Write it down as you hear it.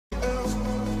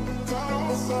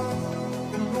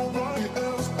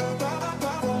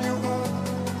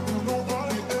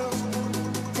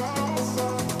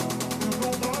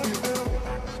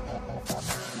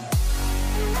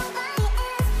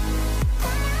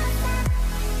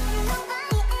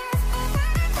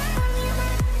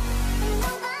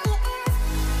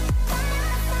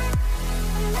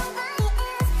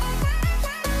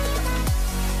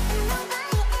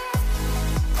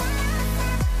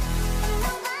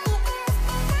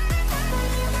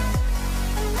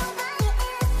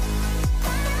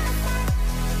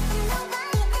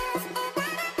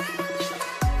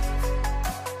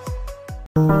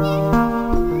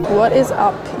What is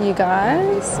up, you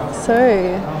guys?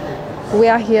 So we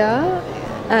are here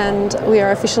and we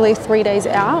are officially 3 days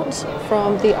out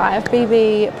from the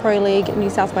IFBB Pro League New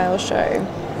South Wales show.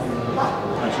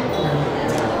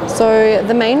 So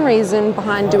the main reason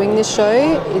behind doing this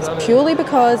show is purely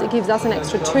because it gives us an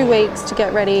extra 2 weeks to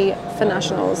get ready for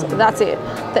nationals. That's it.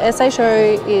 The SA show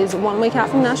is 1 week out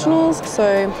from nationals,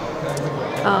 so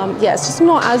yeah, it's just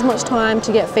not as much time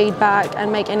to get feedback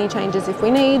and make any changes if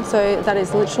we need. So that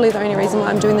is literally the only reason why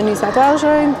I'm doing the New South Wales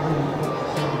show.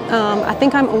 I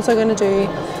think I'm also going to do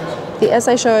the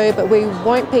SA show, but we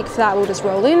won't peak for that, we'll just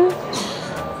roll in.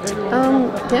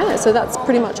 Yeah, so that's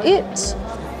pretty much it.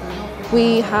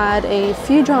 We had a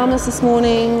few dramas this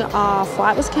morning. Our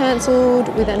flight was cancelled.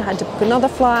 We then had to book another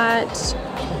flight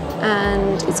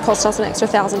and it's cost us an extra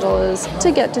 $1,000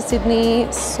 to get to Sydney.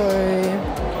 So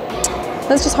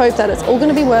let's just hope that it's all going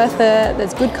to be worth it.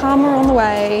 There's good karma on the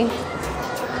way.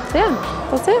 So yeah,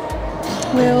 that's it.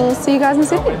 We'll see you guys in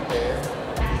Sydney.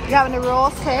 You having a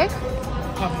roast cake?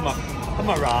 Have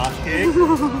my rice cake.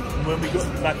 And when we go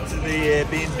back to the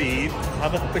Airbnb,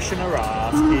 have a fish and a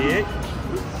rice cake.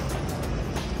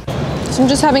 So I'm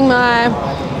just having my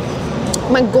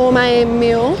gourmet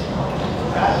meal.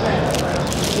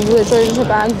 Literally just a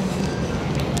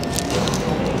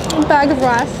bag of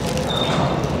rice.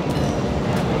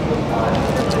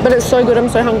 But it's so good, I'm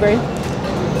so hungry.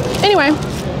 Anyway,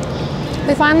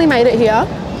 we finally made it here.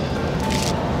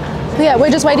 Yeah,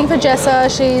 we're just waiting for Jessa.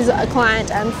 She's a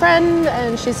client and friend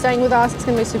and she's staying with us. It's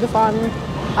gonna be super fun.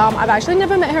 I've actually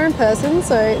never met her in person,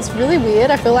 so it's really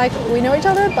weird. I feel like we know each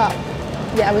other, but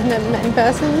yeah, we've never met in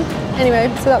person.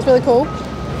 Anyway, so that's really cool.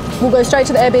 We'll go straight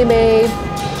to the Airbnb,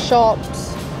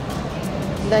 shops,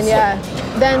 then yeah,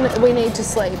 then we need to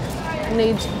sleep. We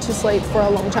need to sleep for a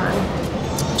long time.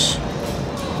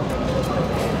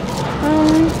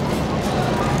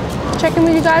 Check in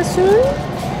with you guys soon.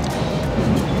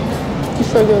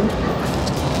 It's so good.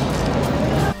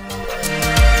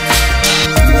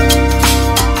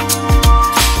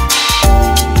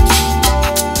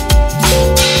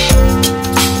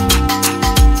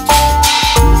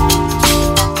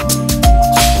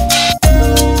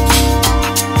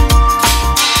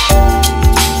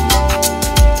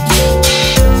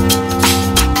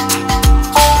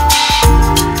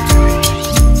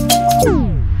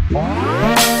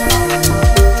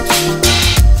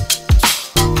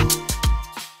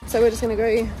 So we're just gonna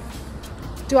go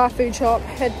do our food shop,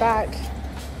 head back,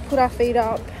 put our feet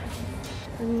up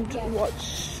and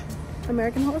watch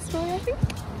American Horror Story, I think.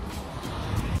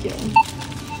 Yeah.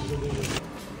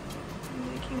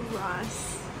 Making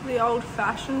rice the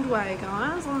old-fashioned way,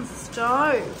 guys, on the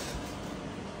stove.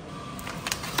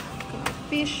 Got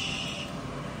fish.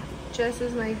 Jess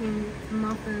is making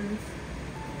muffins.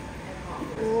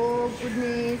 Oh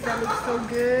goodness, that looks so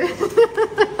good.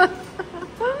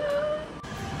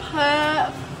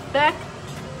 Perfect.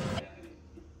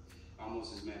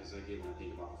 Almost as mad as I get when I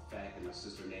think about the fact that my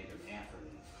sister named him after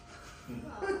me.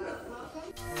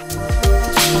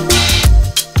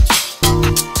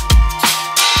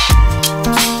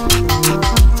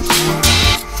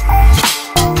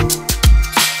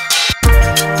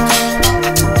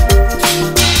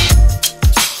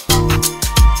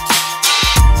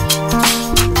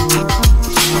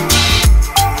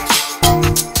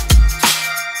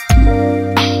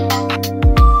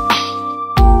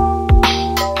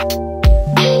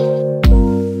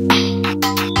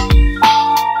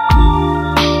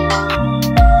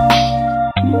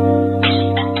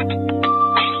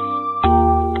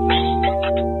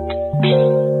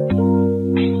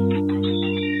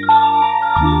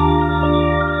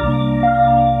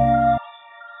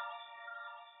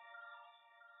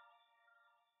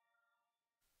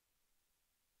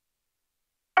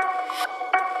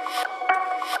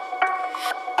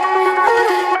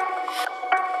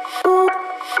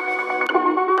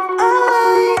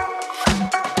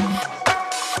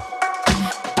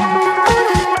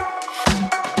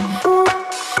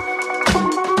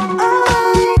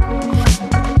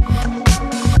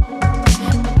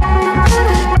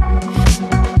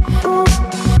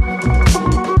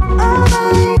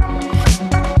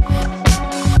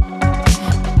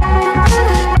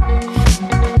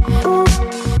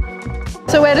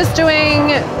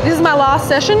 last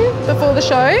session before the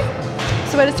show.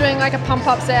 So we're just doing like a pump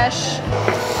up sesh.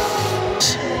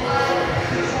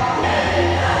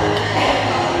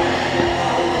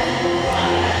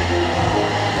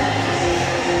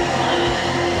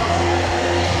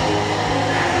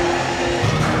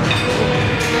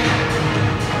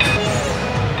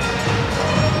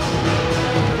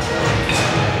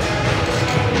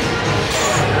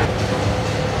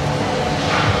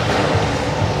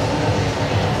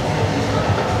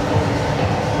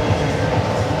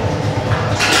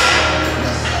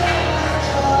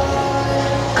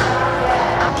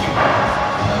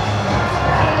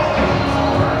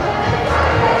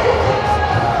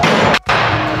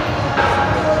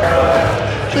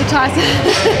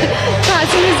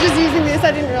 Tyson is just using this,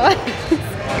 I didn't realise.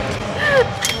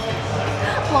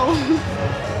 Lol.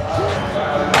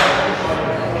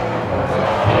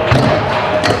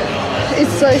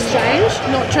 It's so strange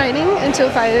not training until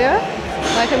failure.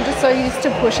 Like I'm just so used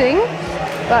to pushing.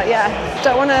 But yeah,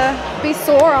 don't want to be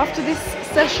sore after this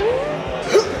session.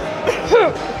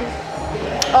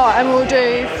 Oh, and we'll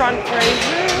do front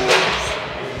raises.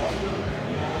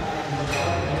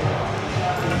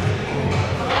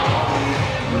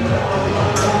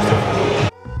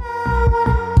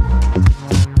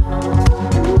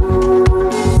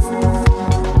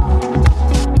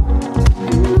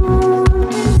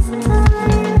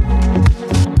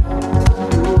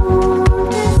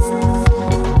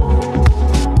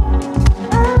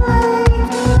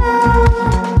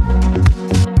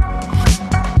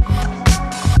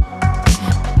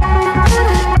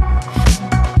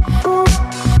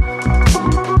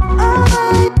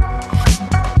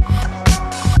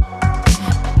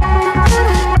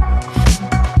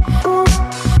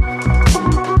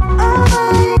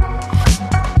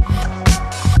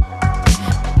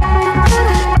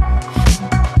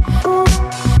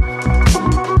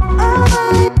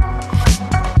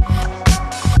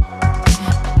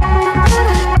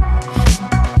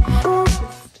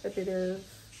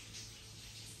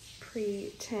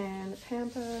 Pre-tan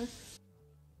pamper.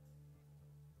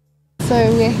 So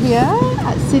we're here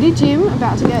at City Gym,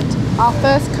 about to get our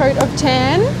first coat of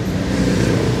tan.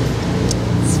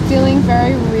 It's feeling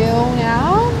very real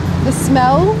now. The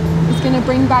smell is going to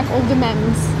bring back all the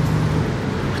memes.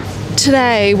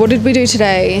 Today, what did we do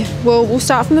today? Well, we'll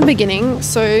start from the beginning.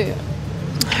 So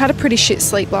I had a pretty shit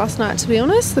sleep last night, to be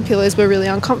honest. The pillows were really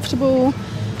uncomfortable,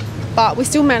 but we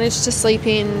still managed to sleep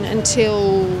in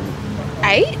until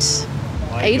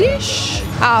 8-ish,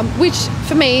 which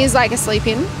for me is like a sleep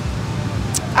in.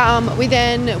 We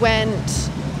then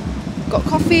got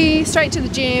coffee, straight to the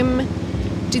gym,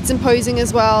 did some posing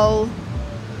as well.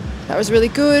 That was really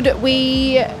good.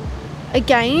 We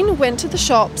again went to the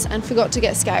shops and forgot to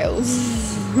get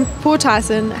scales. Poor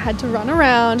Tyson had to run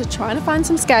around trying to find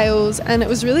some scales, and it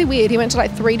was really weird. He went to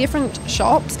like 3 different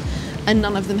shops and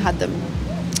none of them had them.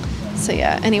 So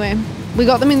yeah, anyway, we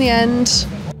got them in the end.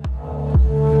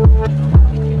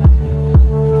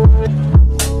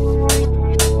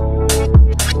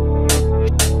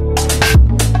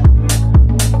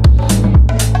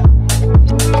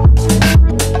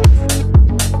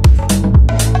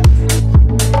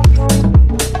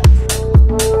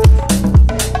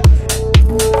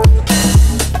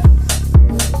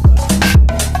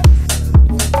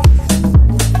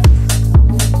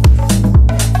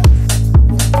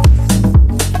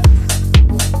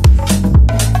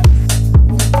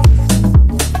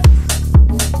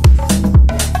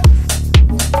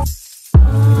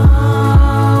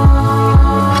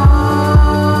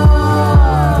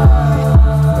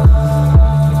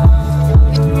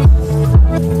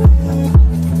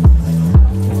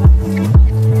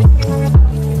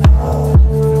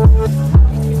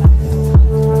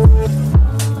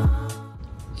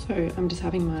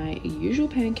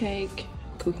 Pancake,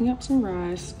 cooking up some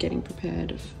rice, getting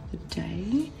prepared for the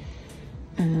day,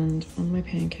 and on my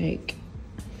pancake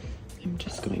I'm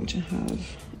just going to have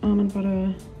almond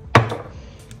butter,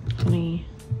 honey,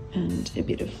 and a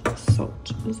bit of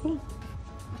salt as well.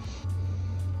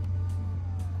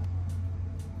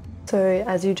 So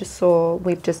as you just saw,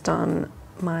 we've just done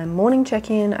my morning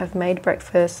check-in. I've made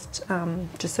breakfast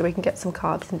just so we can get some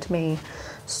carbs into me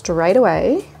straight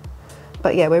away.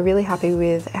 But yeah, we're really happy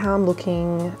with how I'm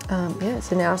looking. Yeah,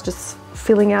 so now it's just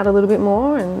filling out a little bit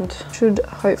more and should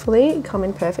hopefully come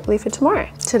in perfectly for tomorrow.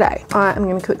 Today, I am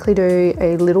going to quickly do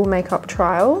a little makeup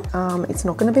trial. It's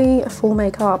not going to be a full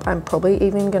makeup. I'm probably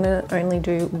even going to only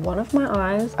do one of my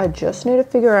eyes. I just need to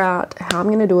figure out how I'm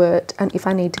going to do it and if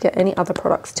I need to get any other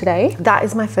products today. That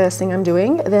is my first thing I'm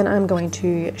doing. Then I'm going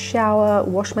to shower,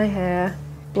 wash my hair,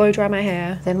 blow dry my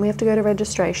hair. Then we have to go to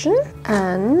registration,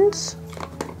 and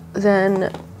then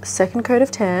second coat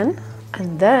of tan,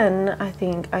 and then I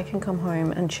think I can come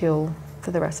home and chill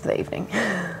for the rest of the evening.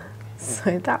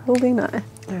 So that will be nice.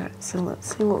 All right, so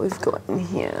let's see what we've got in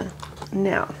here.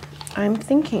 Now, I'm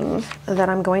thinking that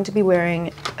I'm going to be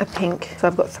wearing a pink. So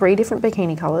I've got 3 different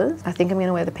bikini colors. I think I'm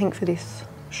gonna wear the pink for this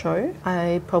show.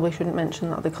 I probably shouldn't mention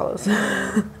the other colors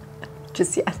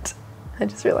just yet. I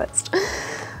just realized.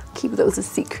 Keep those a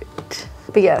secret.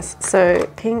 But yes, so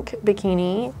pink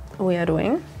bikini we are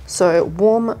doing. So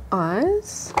warm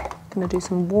eyes. Gonna do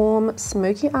some warm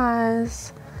smoky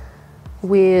eyes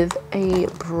with a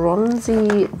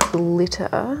bronzy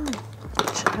glitter,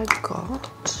 which I got.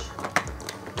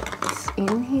 It's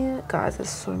in here. Guys, there's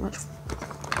so much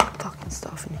fucking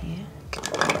stuff in here.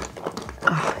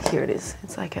 Ah, here it is.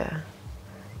 It's like a,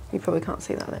 you probably can't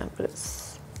see that there, but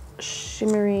it's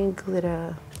shimmery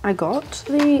glitter. I got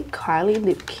the Kylie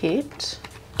lip kit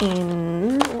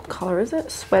in, what color is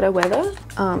it? Sweater Weather.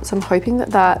 So I'm hoping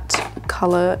that that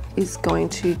color is going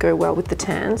to go well with the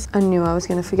tans. I knew I was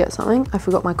gonna forget something. I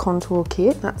forgot my contour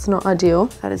kit. That's not ideal.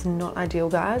 That is not ideal,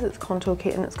 guys. It's contour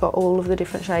kit and it's got all of the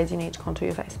different shades you need to contour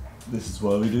your face. This is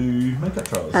why we do makeup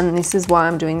trials. And this is why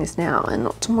I'm doing this now and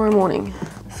not tomorrow morning.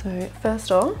 So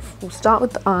first off, we'll start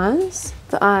with the eyes.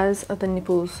 The eyes are the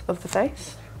nipples of the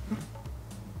face.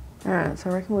 All right, so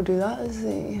I reckon we'll do that as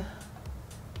the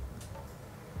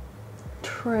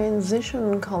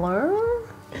transition color.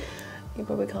 You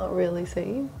probably can't really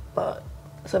see, but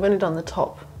so I've only done the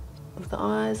top of the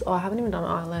eyes. Oh, I haven't even done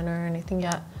eyeliner or anything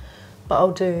yet, but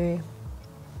I'll do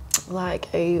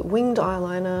like a winged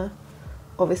eyeliner,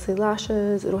 obviously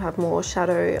lashes. It'll have more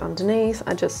shadow underneath.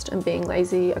 I just am being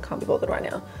lazy. I can't be bothered right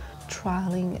now.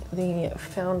 Trialing the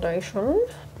foundation.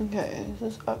 Okay,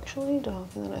 this is actually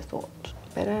darker than I thought.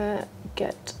 Better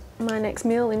get my next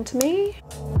meal into me.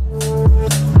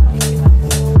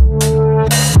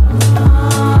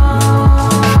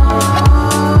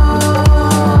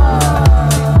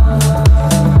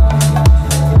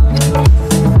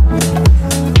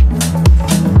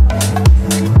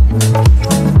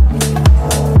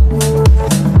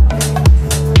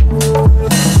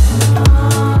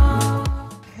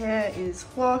 Hair is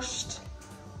washed,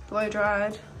 blow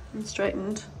dried and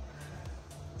straightened.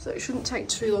 So it shouldn't take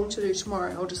too long to do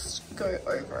tomorrow. I'll just go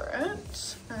over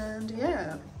it. And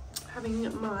yeah, having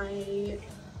my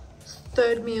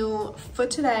third meal for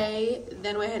today.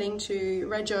 Then we're heading to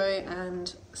Rego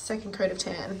and second coat of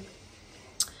tan.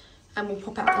 And we'll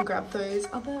pop out and grab those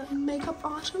other makeup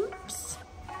items.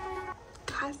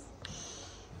 Guys,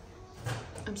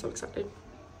 I'm so excited.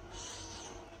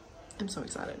 I'm so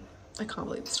excited. I can't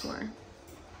believe it's tomorrow.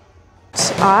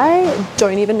 I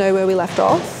don't even know where we left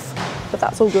off, but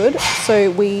that's all good.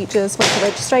 So we just went to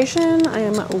registration. I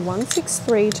am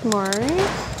 163 tomorrow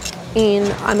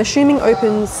in, I'm assuming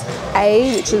opens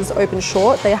A, which is open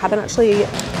short. They haven't actually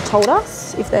told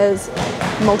us if there's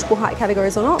multiple height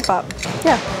categories or not, but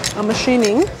yeah, I'm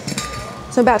assuming.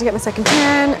 So I'm about to get my second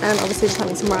tan and obviously just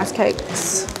having some rice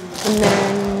cakes, and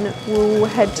then we'll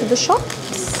head to the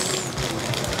shops.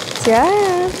 So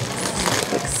yeah,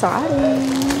 exciting.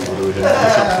 What are we doing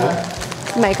the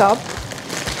shop for? Makeup.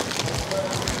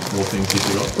 More things you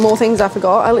forgot? More things I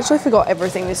forgot. I literally forgot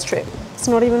everything this trip. It's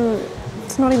not even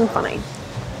funny.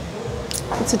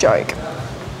 It's a joke.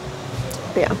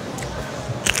 But yeah.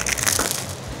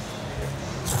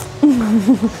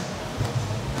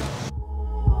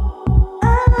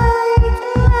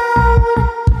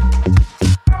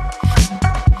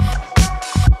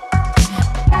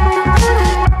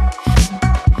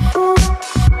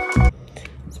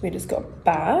 So we just got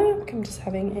back. I'm just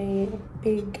having a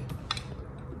big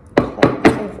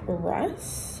plate of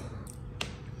rice.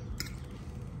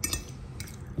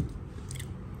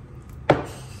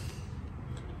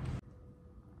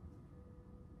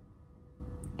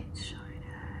 It's shiny.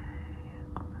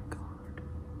 Oh my god.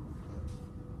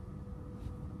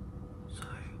 So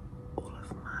all of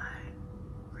my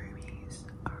roomies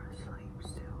are asleep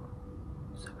still.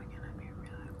 So we're gonna be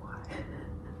really quiet.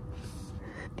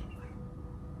 Anyway,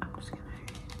 I'm just gonna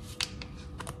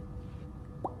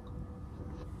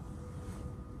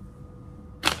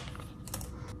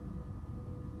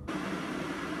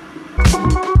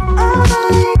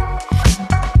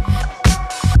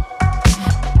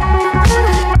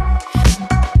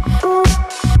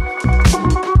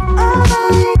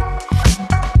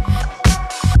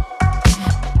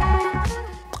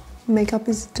makeup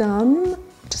is done.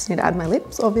 Just need to add my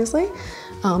lips, obviously.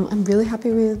 I'm really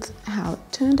happy with how it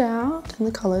turned out and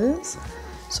the colors.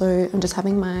 So I'm just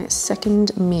having my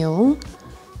second meal.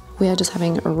 We are just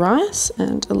having rice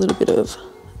and a little bit of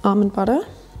almond butter.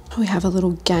 We have a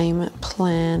little game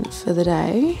plan for the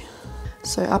day.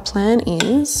 So our plan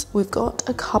is, we've got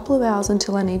a couple of hours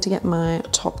until I need to get my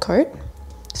top coat.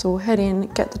 So we'll head in,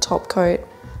 get the top coat,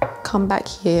 come back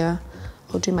here,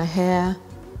 I'll do my hair,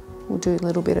 we'll do a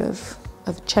little bit of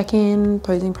check-in,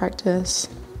 posing practice,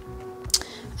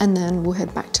 and then we'll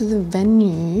head back to the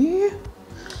venue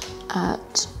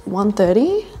at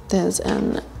 1:30. There's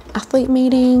an athlete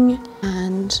meeting,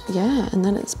 and yeah, and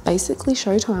then it's basically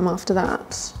showtime after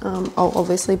that. I'll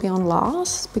obviously be on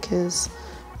last because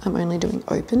I'm only doing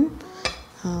open.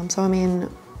 So I'm in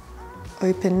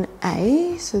open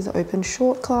A, so the open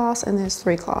short class, and there's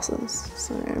 3 classes.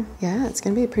 So yeah, it's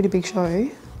gonna be a pretty big show.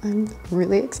 I'm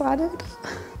really excited.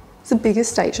 It's the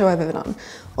biggest state show I've ever done.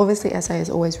 Obviously SA is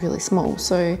always really small,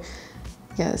 so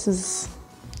yeah, this is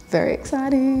very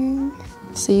exciting.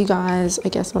 See you guys, I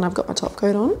guess, when I've got my top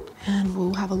coat on, and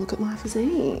we'll have a look at my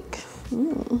physique.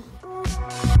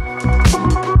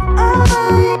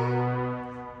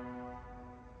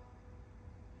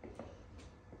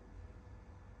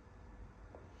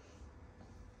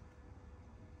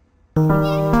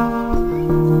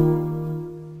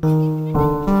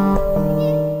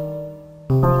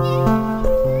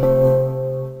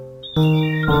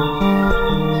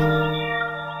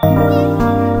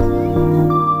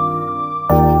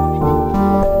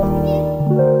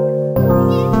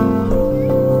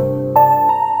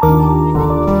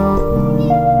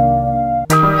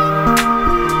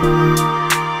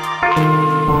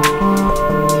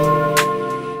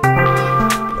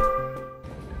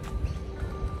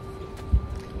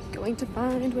 Going to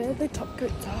find where the top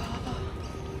coats are.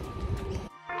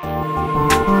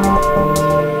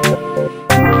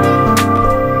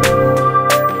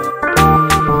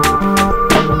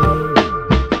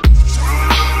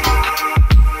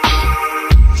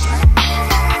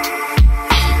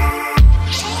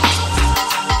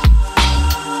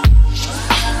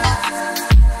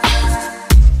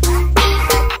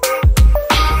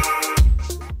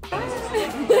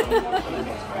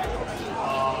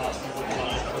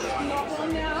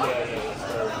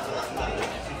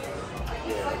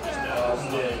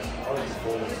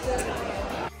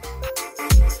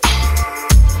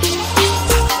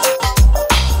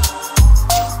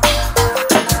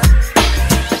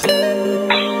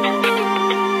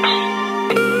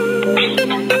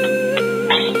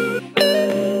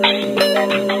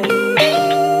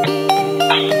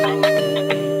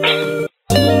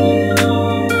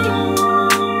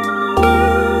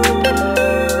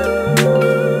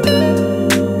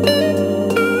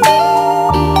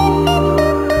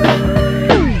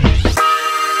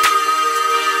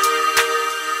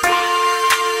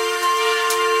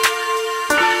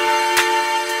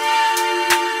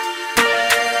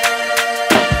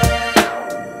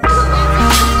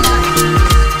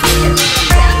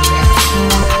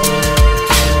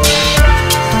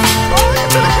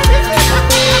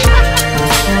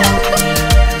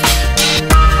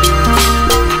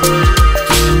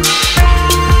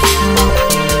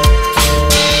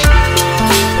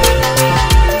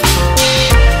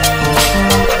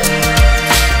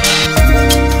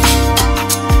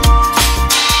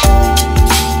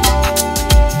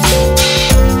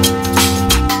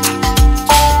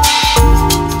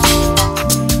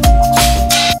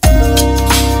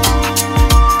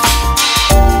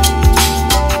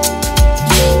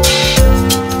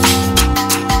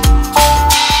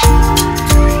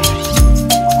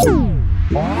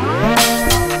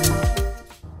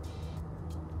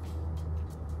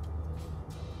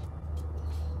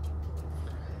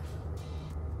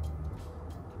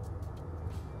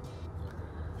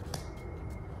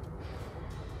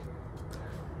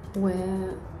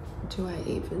 Where do I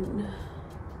even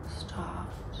start?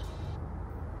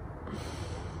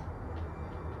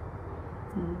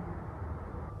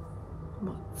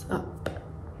 What's up?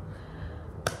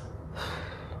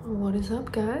 What is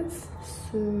up, guys?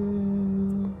 So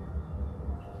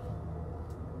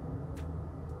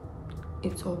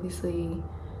it's obviously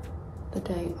the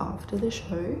day after the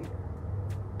show.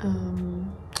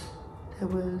 There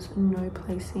was no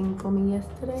placing for me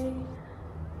yesterday,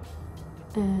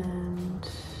 and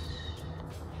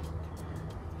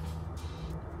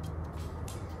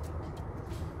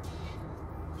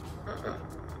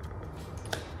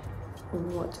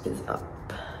what is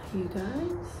up, you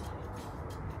guys?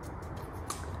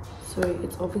 So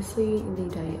it's obviously the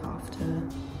day after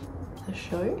the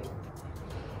show.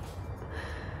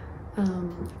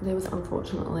 There was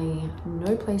unfortunately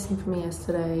no placing for me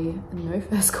yesterday, and no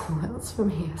first call outs for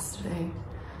me yesterday.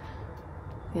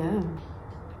 Yeah.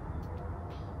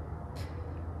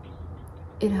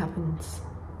 It happens.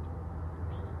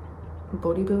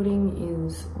 Bodybuilding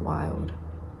is wild.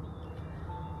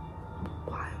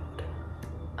 Wild.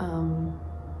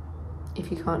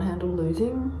 if you can't handle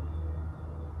losing,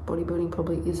 bodybuilding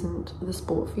probably isn't the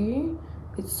sport for you.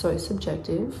 It's so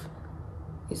subjective.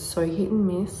 It's so hit and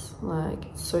miss. Like,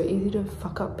 it's so easy to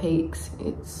fuck up peaks.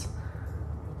 It's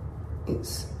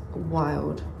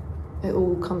wild. It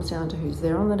all comes down to who's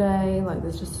there on the day. Like,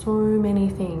 there's just so many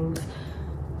things.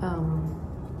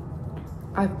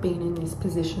 I've been in this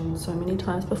position so many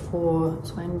times before,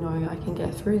 so I know I can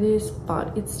get through this,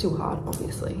 but it's still hard,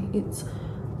 obviously. It's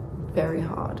very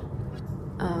hard.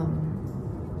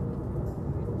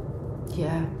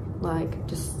 Yeah, like,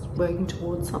 just working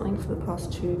towards something for the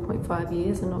past 2.5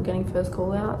 years and not getting first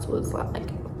call outs was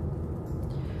like,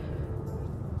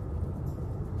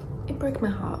 it broke my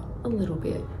heart a little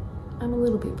bit. I'm a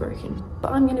little bit broken,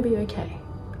 but I'm gonna be okay.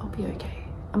 I'll be okay.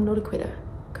 I'm not a quitter,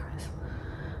 guys.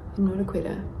 I'm not a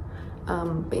quitter.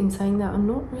 But in saying that, I'm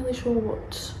not really sure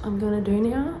what I'm gonna do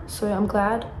now. So I'm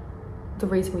glad the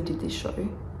reason we did this show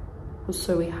was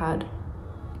so we had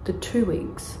the 2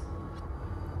 weeks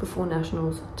before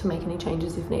nationals to make any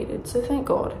changes if needed. So thank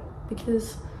God,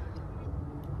 because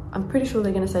I'm pretty sure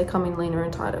they're gonna say come in leaner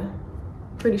and tighter.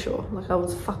 Pretty sure. Like, I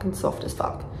was fucking soft as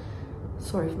fuck.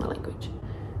 Sorry for my language.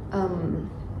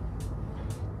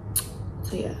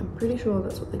 So yeah, I'm pretty sure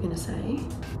that's what they're gonna say.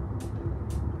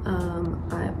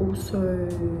 I also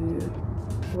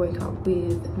woke up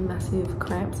with massive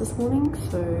cramps this morning,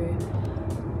 so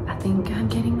I think I'm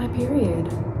getting my period.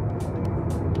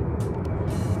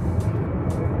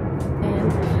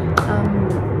 And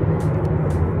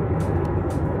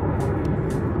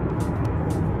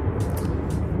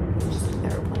just an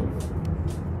airplane.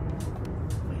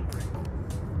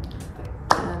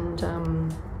 And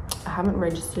I haven't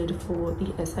registered for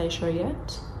the essay show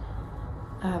yet.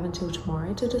 I have until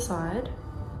tomorrow to decide.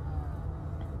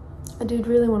 I did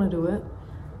really want to do it.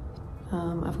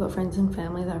 I've got friends and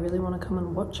family that really want to come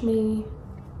and watch me.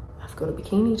 I've got a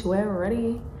bikini to wear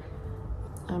already.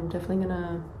 I'm definitely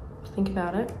gonna think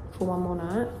about it for one more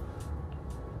night.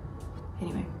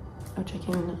 Anyway, I'll check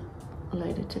in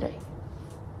later today.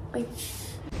 Bye.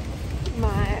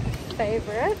 My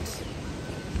favorite.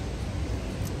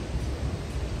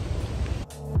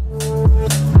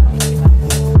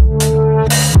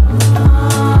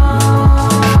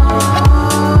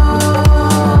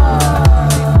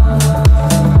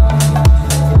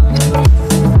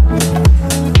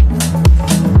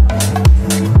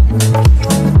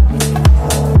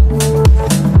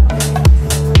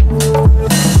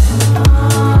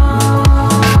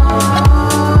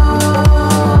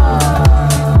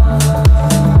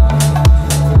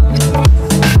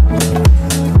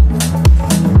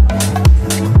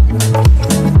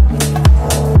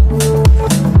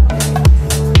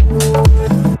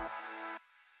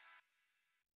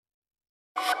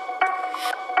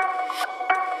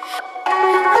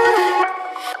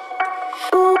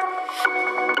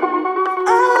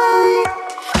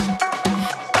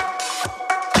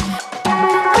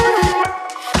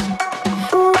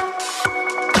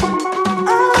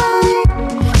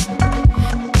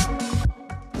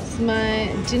 My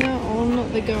dinner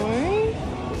on the go.